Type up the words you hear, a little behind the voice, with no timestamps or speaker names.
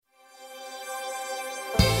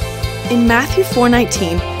In Matthew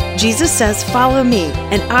 4:19, Jesus says, "Follow me,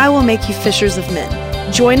 and I will make you fishers of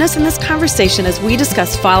men." Join us in this conversation as we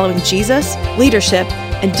discuss following Jesus, leadership,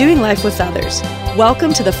 and doing life with others.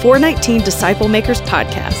 Welcome to the 419 Disciple Makers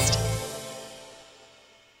Podcast.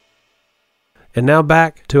 And now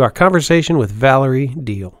back to our conversation with Valerie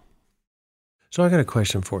Deal. So I got a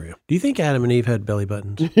question for you. Do you think Adam and Eve had belly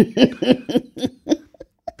buttons?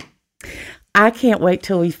 I can't wait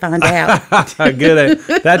till we find out. That's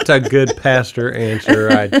a good pastor answer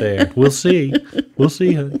right there. We'll see. We'll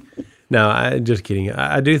see, honey. No, I'm just kidding.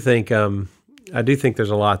 I do think there's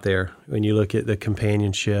a lot there when you look at the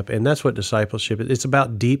companionship, and that's what discipleship is. It's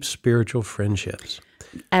about deep spiritual friendships.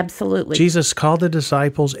 Absolutely. Jesus called the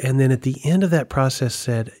disciples, and then at the end of that process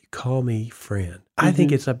said, "Call me friend." I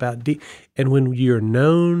think it's about deep. And when you're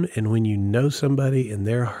known and when you know somebody and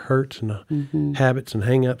their hurts and habits and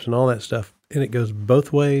hang-ups and all that stuff, and it goes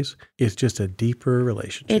both ways, it's just a deeper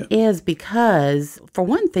relationship. It is because, for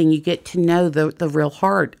one thing, you get to know the real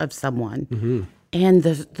heart of someone and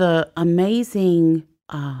the amazing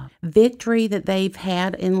victory that they've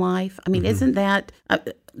had in life. I mean, isn't that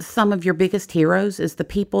some of your biggest heroes is the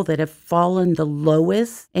people that have fallen the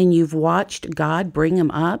lowest and you've watched God bring them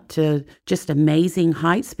up to just amazing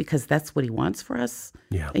heights because that's what he wants for us.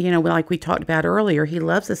 Yeah. You know, like we talked about earlier, he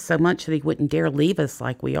loves us so much that he wouldn't dare leave us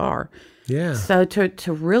like we are. Yeah. So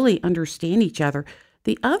to really understand each other.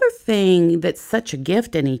 The other thing that's such a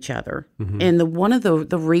gift in each other, and one of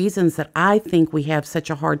the reasons that I think we have such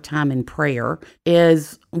a hard time in prayer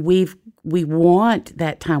is we want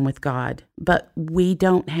that time with God, but we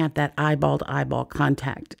don't have that eyeball to eyeball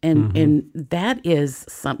contact. And that is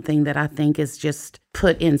something that I think is just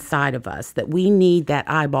put inside of us, that we need that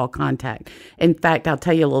eyeball contact. In fact, I'll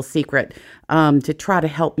tell you a little secret to try to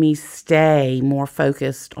help me stay more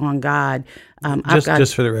focused on God.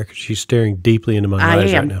 Just for the record, she's staring deeply into my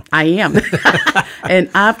eyes right now. I am. And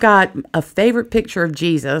I've got a favorite picture of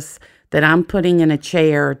Jesus that I'm putting in a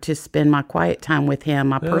chair to spend my quiet time with him,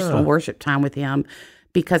 my personal worship time with him,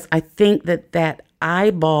 because I think that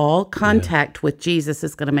eyeball contact with Jesus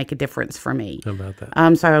is going to make a difference for me. How about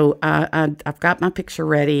that? So I've got my picture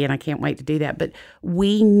ready, and I can't wait to do that. But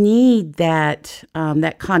we need that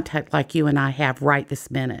contact like you and I have right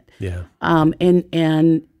this minute. Yeah.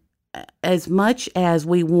 And as much as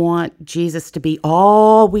we want Jesus to be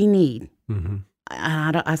all we need,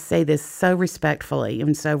 I say this so respectfully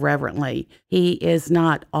and so reverently, he is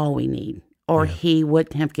not all we need, or he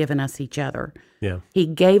wouldn't have given us each other. Yeah. He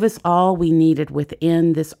gave us all we needed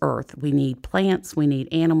within this earth. We need plants, we need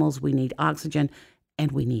animals, we need oxygen,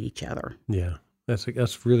 and we need each other. Yeah.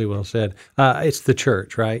 That's really well said. It's the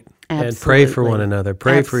church, right? Absolutely. And pray for one another.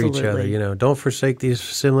 Pray Absolutely. for each other. You know, don't forsake the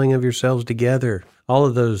assembling of yourselves together. All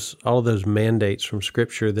of those mandates from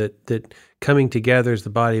Scripture that coming together as the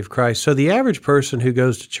body of Christ. So the average person who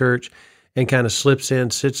goes to church and kind of slips in,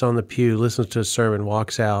 sits on the pew, listens to a sermon,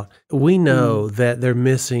 walks out, we know that they're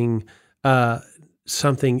missing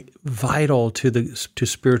something vital to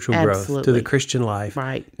spiritual growth, to the Christian life,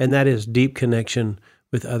 right? And that is deep connection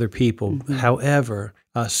with other people. However,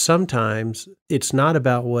 sometimes it's not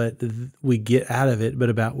about what we get out of it, but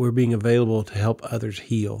about we're being available to help others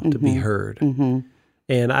heal, to be heard.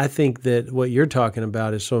 And I think that what you're talking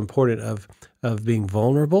about is so important of being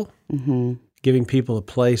vulnerable, giving people a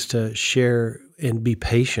place to share and be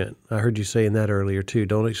patient. I heard you saying that earlier too.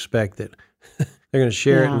 Don't expect that they're going to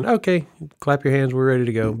share it and, okay, clap your hands, we're ready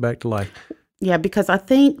to go back to life. Yeah, because I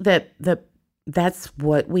think that's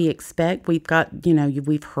what we expect. We've got,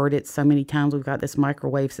 we've heard it so many times. We've got this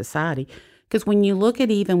microwave society. Because when you look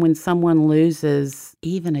at even when someone loses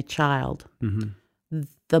even a child,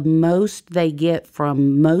 the most they get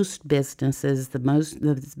from most businesses,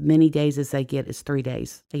 as many days as they get is 3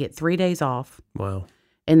 days. They get 3 days off. Wow.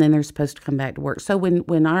 And then they're supposed to come back to work. So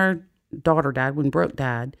when our daughter died, when Brooke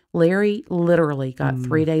died, Larry literally got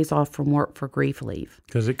 3 days off from work for grief leave.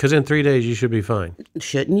 Because in 3 days you should be fine.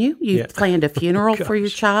 Shouldn't you? You've planned a funeral for your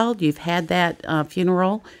child. You've had that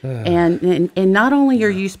funeral. And not only are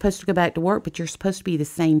you supposed to go back to work, but you're supposed to be the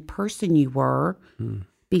same person you were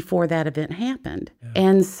before that event happened. Yeah.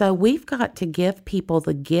 And so we've got to give people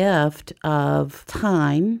the gift of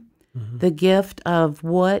time, the gift of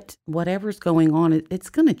whatever's going on. It's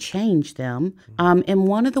going to change them. And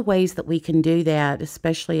one of the ways that we can do that,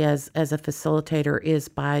 especially as a facilitator, is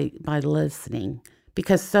by listening.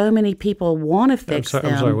 Because so many people want to fix them.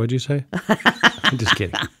 I'm sorry, what did you say? I'm just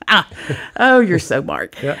kidding. Oh, you're so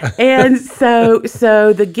Mark. Yeah. And so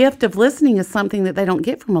the gift of listening is something that they don't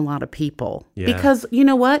get from a lot of people. Yeah. Because you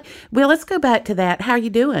know what? Well, let's go back to that. How are you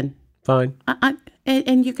doing? Fine.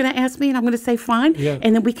 And you're going to ask me, and I'm going to say fine. Yeah.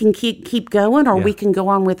 And then we can keep going, or Yeah. we can go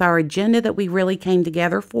on with our agenda that we really came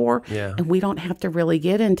together for. Yeah. And we don't have to really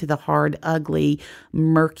get into the hard, ugly,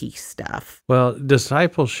 murky stuff. Well,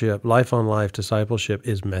 discipleship, life on life discipleship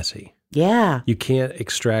is messy. Yeah. You can't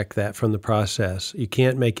extract that from the process. You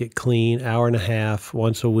can't make it clean, hour and a half,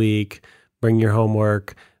 once a week, bring your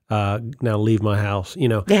homework, now leave my house,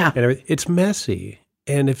 Yeah. And it's messy.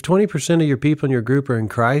 And if 20% of your people in your group are in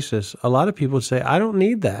crisis, a lot of people would say, I don't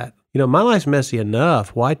need that. My life's messy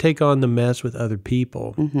enough. Why take on the mess with other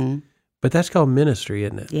people? Mm-hmm. But that's called ministry,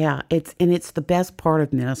 isn't it? Yeah. It's the best part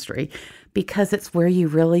of ministry, because it's where you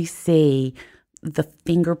really see the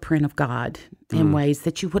fingerprint of God in ways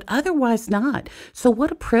that you would otherwise not. So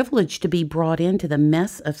what a privilege to be brought into the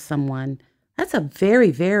mess of someone. That's a very,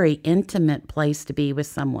 very intimate place to be with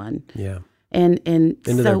someone. Yeah. And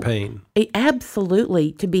Into their pain.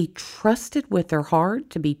 Absolutely. To be trusted with their heart,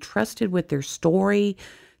 to be trusted with their story.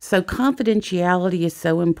 So confidentiality is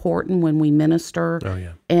so important when we minister. Oh,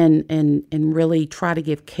 yeah. And really try to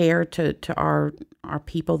give care to our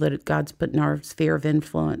people that God's put in our sphere of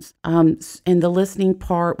influence. In the listening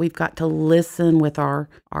part, we've got to listen with our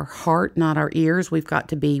heart, not our ears. We've got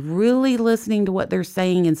to be really listening to what they're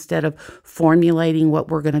saying instead of formulating what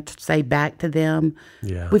we're going to say back to them.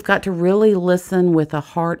 Yeah. We've got to really listen with a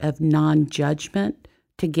heart of non-judgment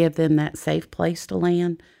to give them that safe place to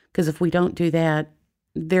land. Because if we don't do that,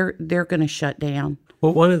 they're going to shut down.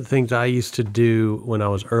 Well, one of the things I used to do when I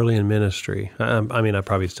was early in ministry, I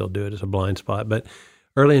probably still do it, it's a blind spot, but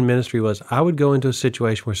early in ministry was I would go into a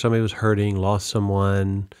situation where somebody was hurting, lost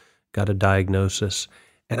someone, got a diagnosis,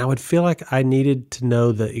 and I would feel like I needed to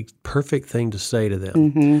know the perfect thing to say to them.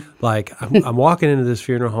 Mm-hmm. Like, I'm walking into this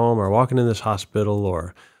funeral home or walking in this hospital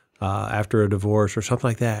or after a divorce or something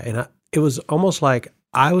like that, and it was almost like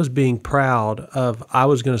I was being proud of I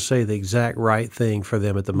was going to say the exact right thing for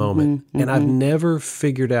them at the moment. Mm-hmm. And I've never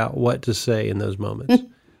figured out what to say in those moments.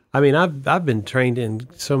 I've been trained in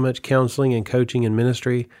so much counseling and coaching and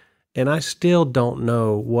ministry, and I still don't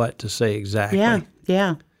know what to say exactly.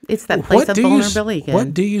 Yeah. It's that place of vulnerability again.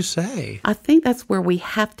 What do you say? I think that's where we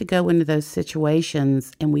have to go into those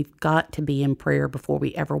situations, and we've got to be in prayer before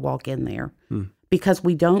we ever walk in there, because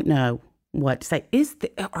we don't know what to say.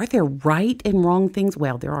 Are there right and wrong things?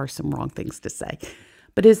 Well, there are some wrong things to say,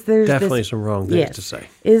 but is there definitely some wrong things to say?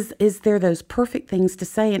 Is there those perfect things to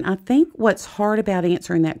say? And I think what's hard about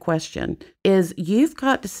answering that question is you've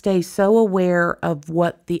got to stay so aware of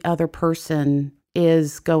what the other person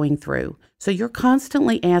is going through. So you're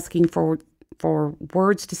constantly asking for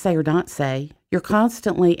words to say or not say. You're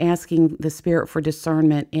constantly asking the Spirit for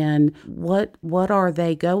discernment in what are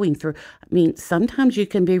they going through. Sometimes you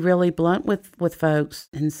can be really blunt with folks,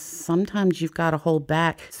 and sometimes you've got to hold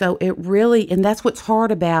back. So it really, and that's what's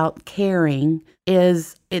hard about caring,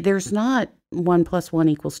 is there's not 1 +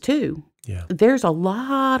 1 = 2. Yeah. There's a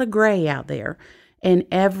lot of gray out there, and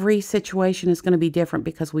every situation is going to be different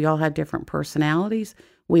because we all have different personalities.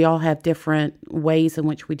 We all have different ways in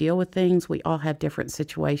which we deal with things. We all have different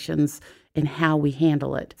situations and how we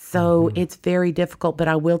handle it. So it's very difficult, but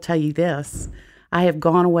I will tell you this. I have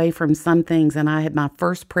gone away from some things, and my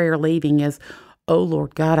first prayer leaving is, oh,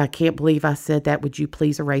 Lord God, I can't believe I said that. Would you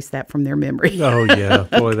please erase that from their memory? Oh, yeah.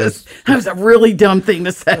 Boy, that was a really dumb thing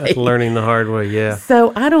to say. That's learning the hard way, yeah.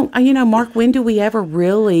 So I don't, Mark, when do we ever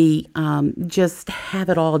really just have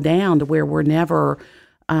it all down to where we're never,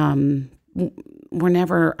 I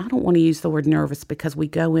don't want to use the word nervous, because we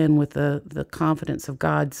go in with the confidence of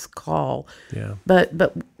God's call. Yeah. But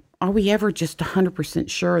are we ever just 100%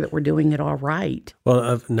 sure that we're doing it all right?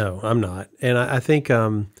 Well, no, I'm not. And I think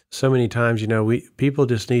so many times, people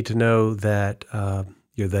just need to know that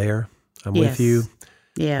you're there. I'm with you.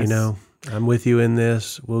 Yes. I'm with you in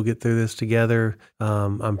this. We'll get through this together.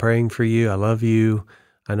 I'm praying for you. I love you.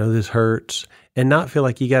 I know this hurts. And not feel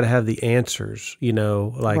like you got to have the answers,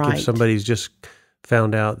 Right. If somebody's just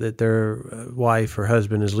found out that their wife or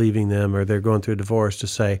husband is leaving them, or they're going through a divorce, to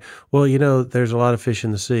say, well, there's a lot of fish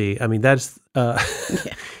in the sea. That's,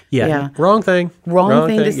 wrong thing. Wrong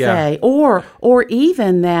thing to say. Or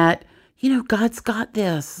even that, God's got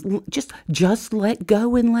this. Just let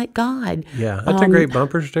go and let God. Yeah, that's a great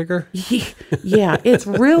bumper sticker. Yeah, it's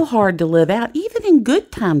real hard to live out. Even in good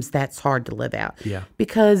times, that's hard to live out. Yeah.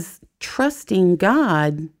 Because trusting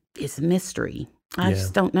God is a mystery. I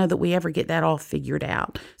just don't know that we ever get that all figured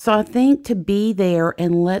out. So I think to be there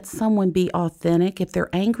and let someone be authentic. If they're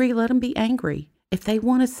angry, let them be angry. If they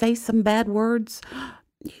want to say some bad words,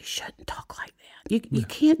 you shouldn't talk like that. You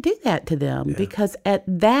can't do that to them, because at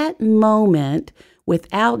that moment,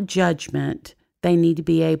 without judgment, they need to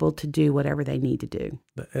be able to do whatever they need to do.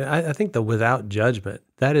 I think the without judgment,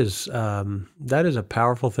 that is a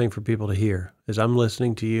powerful thing for people to hear. As I'm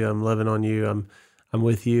listening to you, I'm loving on you, I'm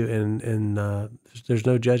with you, and there's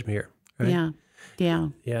no judgment here. Right? Yeah.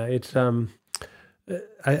 It's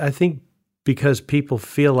I think because people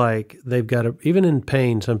feel like they've got to, even in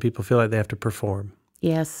pain, some people feel like they have to perform.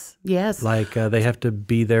 Yes. Like they have to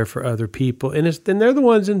be there for other people, and they're the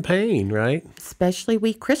ones in pain, right? Especially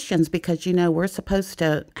we Christians, because, we're supposed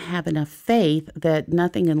to have enough faith that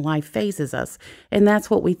nothing in life phases us. And that's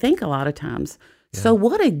what we think a lot of times. Yeah. So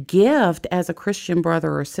what a gift as a Christian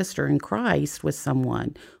brother or sister in Christ with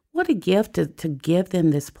someone. What a gift to give them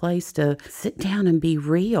this place to sit down and be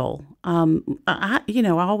real. I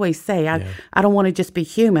always say, I don't want to just be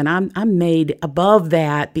human. I'm made above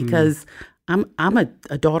that because I'm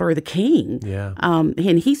a daughter of the King. Yeah.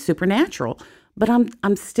 And he's supernatural, but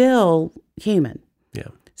I'm still human. Yeah.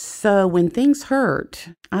 So when things hurt,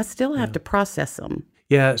 I still have to process them.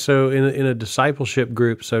 Yeah. So in a discipleship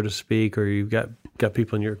group, so to speak, or you've got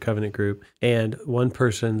people in your covenant group, and one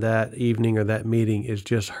person that evening or that meeting is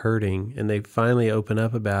just hurting, and they finally open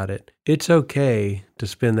up about it, it's okay to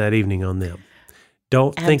spend that evening on them.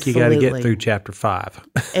 Don't think you got to get through chapter 5.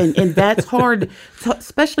 and that's hard,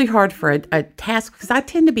 especially hard for a task, because I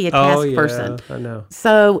tend to be a task person. I know.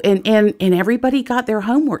 So, and everybody got their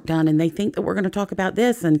homework done, and they think that we're going to talk about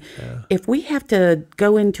this. And if we have to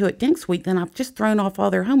go into it next week, then I've just thrown off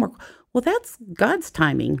all their homework. Well, that's God's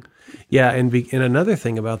timing. Yeah, and another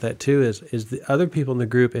thing about that too is the other people in the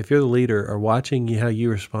group, if you're the leader, are watching how you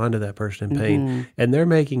respond to that person in pain, and they're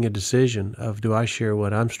making a decision of, do I share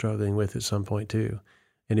what I'm struggling with at some point too?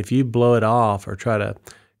 And if you blow it off or try to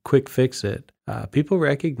quick fix it, people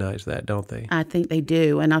recognize that, don't they? I think they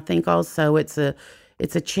do, and I think also it's a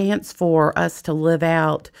chance for us to live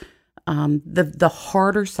out the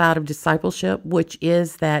harder side of discipleship, which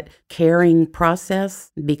is that caring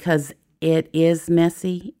process, because it is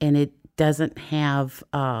messy and it doesn't have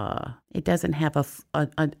a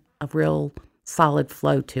real solid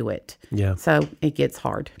flow to it. Yeah. So it gets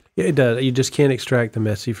hard. Yeah, it does. You just can't extract the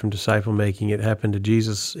messy from disciple making. It happened to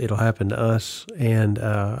Jesus. It'll happen to us. And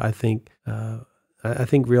I think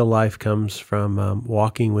real life comes from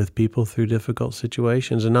walking with people through difficult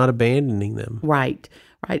situations and not abandoning them. Right.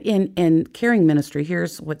 In caring ministry,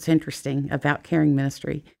 here's what's interesting about caring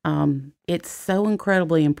ministry. It's so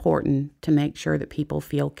incredibly important to make sure that people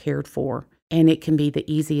feel cared for, and it can be the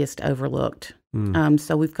easiest overlooked.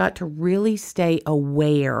 So we've got to really stay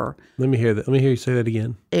aware. Let me hear that. Let me hear you say that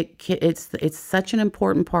again. It's such an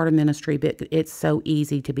important part of ministry, but it's so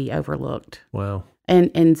easy to be overlooked. Wow.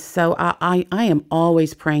 And so I am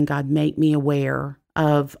always praying, God, make me aware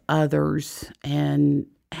of others and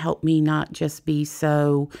help me not just be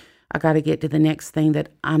so, I got to get to the next thing,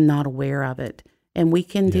 that I'm not aware of it. And we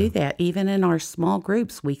can do that. Even in our small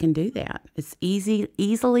groups, we can do that. It's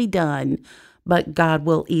easily done, but God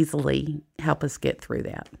will easily help us get through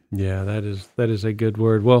that. Yeah, that is a good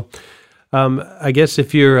word. Well, I guess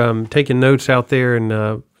if you're taking notes out there,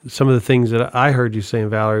 and some of the things that I heard you saying,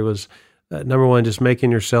 Valerie, was number one, just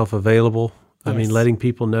making yourself available. Yes. I mean, letting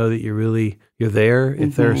people know that you're there.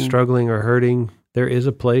 If they're struggling or hurting, there is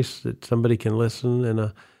a place that somebody can listen,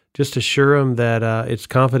 and just assure them that it's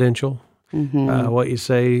confidential. What you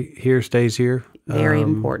say here stays here. Very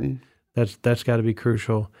important. That's got to be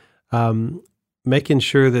crucial. Making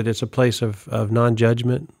sure that it's a place of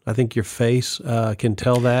non-judgment. I think your face can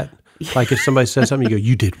tell that. Like if somebody says something, you go,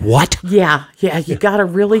 "You did what?" Yeah. You got to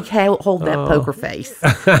really hold that poker face.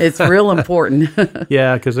 It's real important.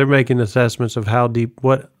 Yeah, because they're making assessments of how deep.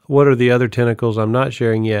 What are the other tentacles I'm not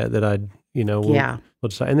sharing yet that will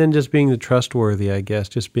say. And then just being the trustworthy, I guess,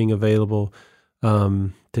 just being available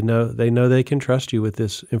to know they can trust you with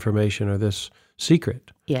this information or this secret,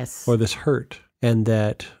 yes, or this hurt, and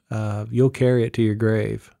that you'll carry it to your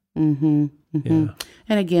grave. Yeah.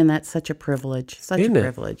 And again, that's such a privilege. Isn't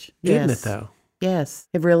it? Yes. Isn't it, though? Yes,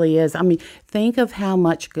 it really is. I mean, think of how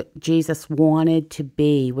much Jesus wanted to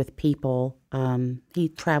be with people. He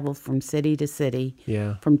traveled from city to city,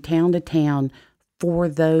 from town to town, for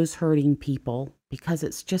those hurting people, because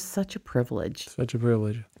it's just such a privilege. Such a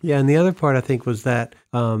privilege. Yeah, and the other part, I think, was that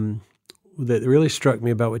that really struck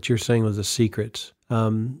me about what you're saying was the secrets.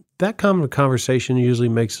 That kind of conversation usually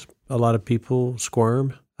makes a lot of people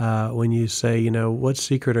squirm. When you say, what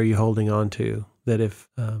secret are you holding on to? That if,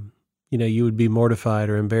 you would be mortified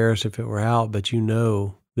or embarrassed if it were out, but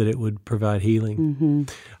that it would provide healing.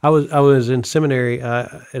 I was in seminary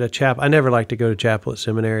at a chapel. I never liked to go to chapel at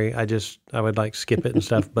seminary. I would like skip it and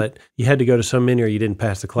stuff, but you had to go to so many or you didn't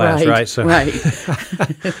pass the class, right? So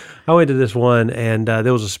I went to this one, and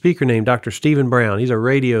there was a speaker named Dr. Stephen Brown. He's a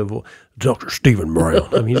radio Dr. Stephen Brown.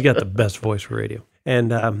 I mean, he's got the best voice for radio.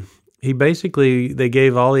 And they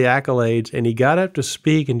gave all the accolades, and he got up to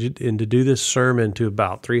speak and to do this sermon to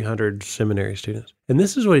about 300 seminary students. And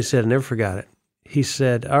this is what he said. I never forgot it. He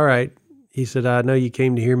said, all right, he said, I know you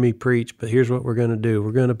came to hear me preach, but here's what we're going to do.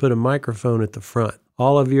 We're going to put a microphone at the front.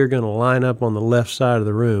 All of you are going to line up on the left side of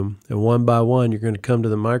the room, and one by one, you're going to come to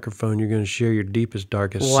the microphone. You're going to share your deepest,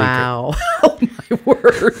 darkest secret. Wow. Oh, my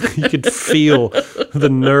word. You could feel the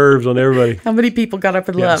nerves on everybody. How many people got up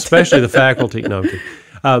and left? Especially the faculty. No, I'm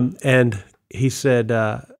kidding. And he said,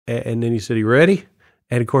 and then he said, you ready?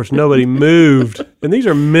 And of course, nobody moved. And these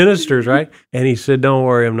are ministers, right? And he said, don't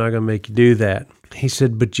worry, I'm not going to make you do that. He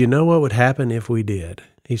said, but you know what would happen if we did?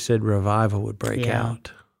 He said, revival would break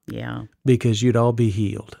out. Yeah. Because you'd all be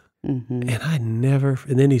healed. And and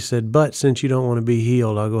then he said, but since you don't want to be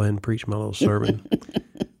healed, I'll go ahead and preach my little sermon.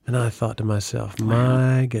 And I thought to myself,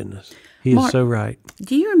 my goodness, he is so right.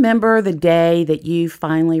 Do you remember the day that you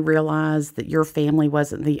finally realized that your family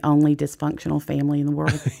wasn't the only dysfunctional family in the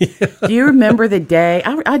world? Do you remember the day?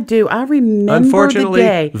 I do. I remember Unfortunately, the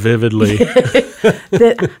day. Vividly.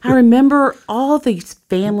 That I remember all these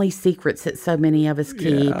family secrets that so many of us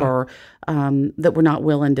keep or that we're not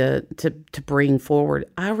willing to bring forward.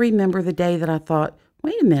 I remember the day that I thought,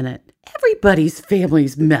 wait a minute, everybody's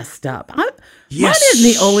family's messed up. Mine isn't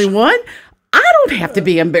the only one. I don't have to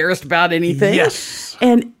be embarrassed about anything. Yes.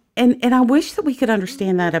 And I wish that we could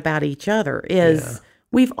understand that about each other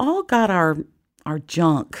we've all got our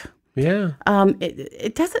junk. Yeah.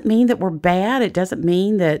 It doesn't mean that we're bad. It doesn't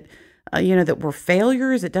mean that that we're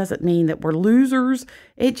failures. It doesn't mean that we're losers.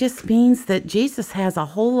 It just means that Jesus has a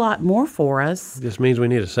whole lot more for us. It just means we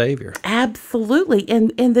need a Savior. Absolutely.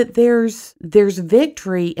 And that there's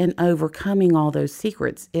victory in overcoming all those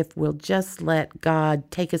secrets if we'll just let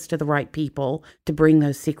God take us to the right people to bring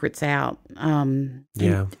those secrets out. And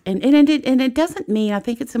it doesn't mean, I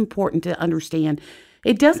think it's important to understand,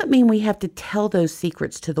 it doesn't mean we have to tell those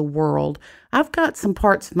secrets to the world. I've got some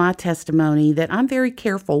parts of my testimony that I'm very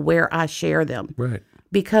careful where I share them. Right.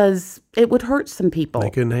 Because it would hurt some people. They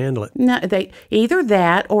couldn't handle it. No, either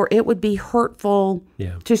that or it would be hurtful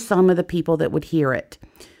to some of the people that would hear it.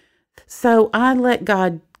 So I let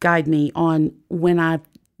God guide me on when I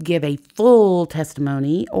give a full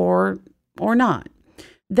testimony or not.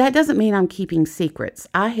 That doesn't mean I'm keeping secrets.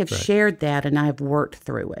 I have shared that and I've worked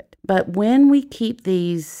through it. But when we keep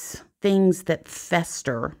these things that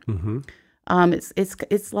fester,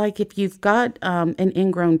 it's like if you've got an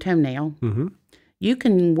ingrown toenail, you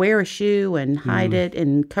can wear a shoe and hide it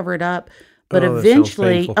and cover it up. But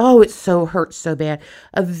eventually, it hurts so bad.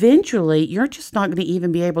 Eventually, you're just not going to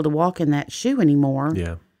even be able to walk in that shoe anymore.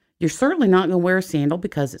 Yeah. You're certainly not going to wear a sandal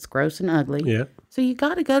because it's gross and ugly. Yeah. So you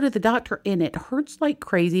got to go to the doctor, and it hurts like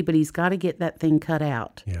crazy, but he's got to get that thing cut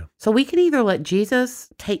out. Yeah. So we can either let Jesus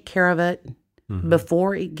take care of it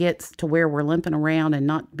before it gets to where we're limping around and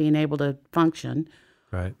not being able to function.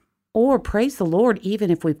 Right. Or praise the Lord,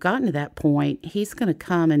 even if we've gotten to that point, he's going to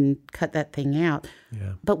come and cut that thing out.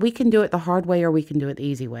 Yeah. But we can do it the hard way or we can do it the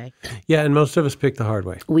easy way. Yeah, and most of us pick the hard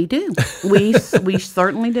way. We do. We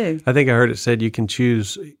certainly do. I think I heard it said you can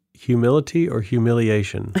choose humility or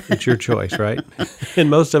humiliation. It's your choice, right?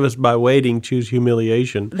 And most of us, by waiting, choose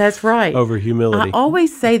humiliation. That's right. Over humility. I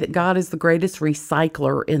always say that God is the greatest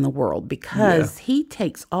recycler in the world because he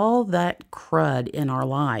takes all that crud in our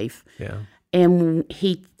life and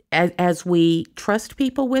he, as we trust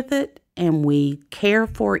people with it and we care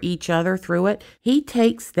for each other through it, he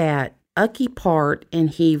takes that ucky part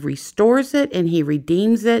and he restores it and he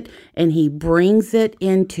redeems it and he brings it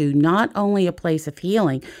into not only a place of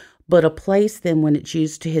healing, but a place then when it's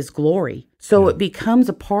used to his glory. So it becomes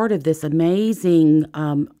a part of this amazing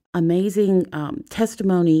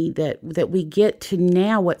testimony that we get to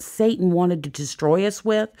now what Satan wanted to destroy us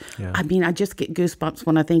with. Yeah. I mean, I just get goosebumps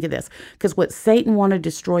when I think of this because what Satan wanted to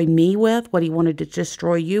destroy me with, what he wanted to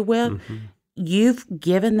destroy you with, you've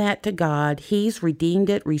given that to God. He's redeemed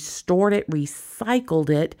it, restored it, recycled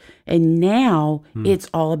it, and now it's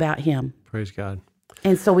all about him. Praise God.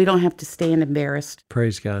 And so we don't have to stand embarrassed.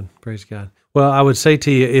 Praise God. Praise God. Well, I would say to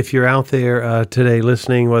you, if you're out there today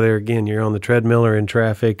listening, whether, again, you're on the treadmill or in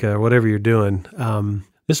traffic, whatever you're doing,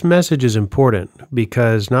 this message is important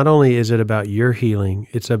because not only is it about your healing,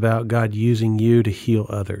 it's about God using you to heal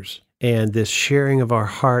others. And this sharing of our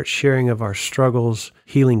hearts, sharing of our struggles,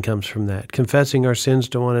 healing comes from that. Confessing our sins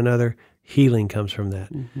to one another, healing comes from that.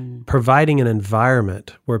 Providing an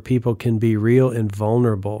environment where people can be real and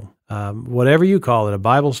vulnerable. Whatever you call it, a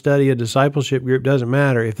Bible study, a discipleship group, doesn't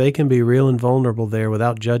matter. If they can be real and vulnerable there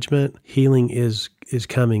without judgment, healing is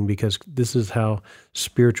coming, because this is how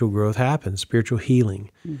spiritual growth happens, spiritual healing.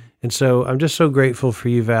 And so I'm just so grateful for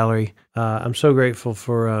you, Valerie. I'm so grateful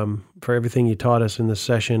for everything you taught us in this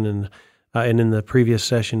session and in the previous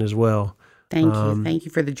session as well. Thank you. Thank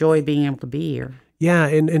you for the joy of being able to be here. Yeah,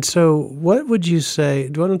 and so what would you say,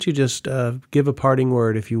 why don't you just give a parting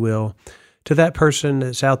word, if you will, to that person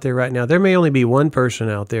that's out there right now? There may only be one person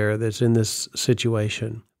out there that's in this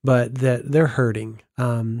situation, but that they're hurting.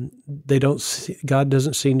 They don't see, God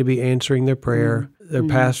doesn't seem to be answering their prayer. Their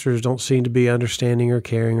pastors don't seem to be understanding or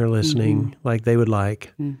caring or listening like they would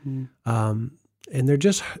like. And they're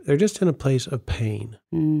just in a place of pain.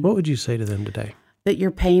 What would you say to them today? That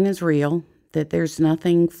your pain is real, that there's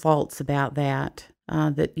nothing false about that,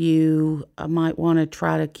 that you might want to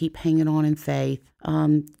try to keep hanging on in faith.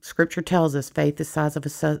 Scripture tells us faith the size of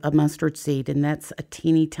a mustard seed, and that's a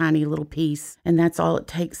teeny tiny little piece, and that's all it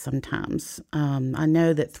takes sometimes. I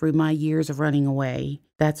know that through my years of running away,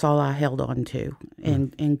 that's all I held on to,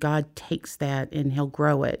 and God takes that and He'll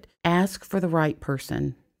grow it. Ask for the right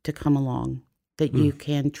person to come along that you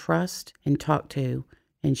can trust and talk to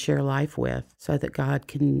and share life with, so that God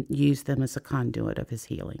can use them as a conduit of His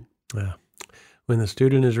healing. Yeah. When the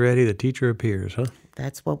student is ready, the teacher appears, huh?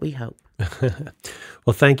 That's what we hope.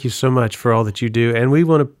 Well, thank you so much for all that you do. And we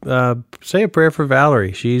want to say a prayer for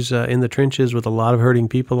Valerie. She's in the trenches with a lot of hurting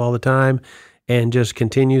people all the time, and just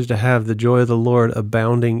continues to have the joy of the Lord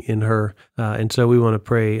abounding in her. And so we want to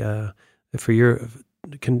pray for your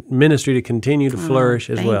ministry to continue to flourish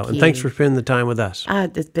as well. And thanks for spending the time with us.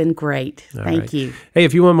 It's been great. Thank you. Hey,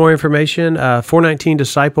 if you want more information,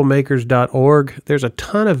 419disciplemakers.org. There's a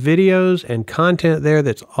ton of videos and content there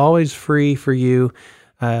that's always free for you.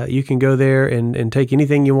 You can go there and take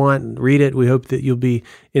anything you want and read it. We hope that you'll be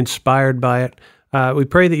inspired by it. We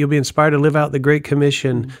pray that you'll be inspired to live out the Great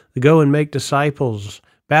Commission, to go and make disciples,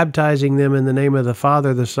 baptizing them in the name of the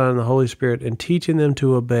Father, the Son, and the Holy Spirit, and teaching them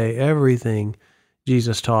to obey everything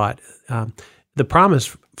Jesus taught. The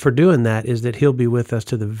promise for doing that is that He'll be with us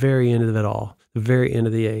to the very end of it all, the very end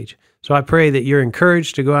of the age. So I pray that you're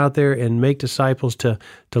encouraged to go out there and make disciples, to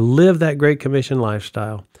live that Great Commission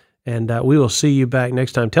lifestyle. And we will see you back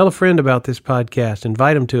next time. Tell a friend about this podcast.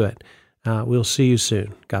 Invite them to it. We'll see you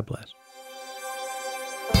soon. God bless.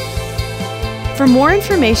 For more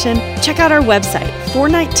information, check out our website,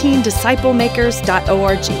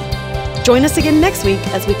 419disciplemakers.org. Join us again next week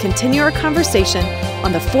as we continue our conversation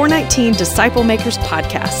on the 419 Disciple Makers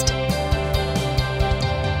podcast.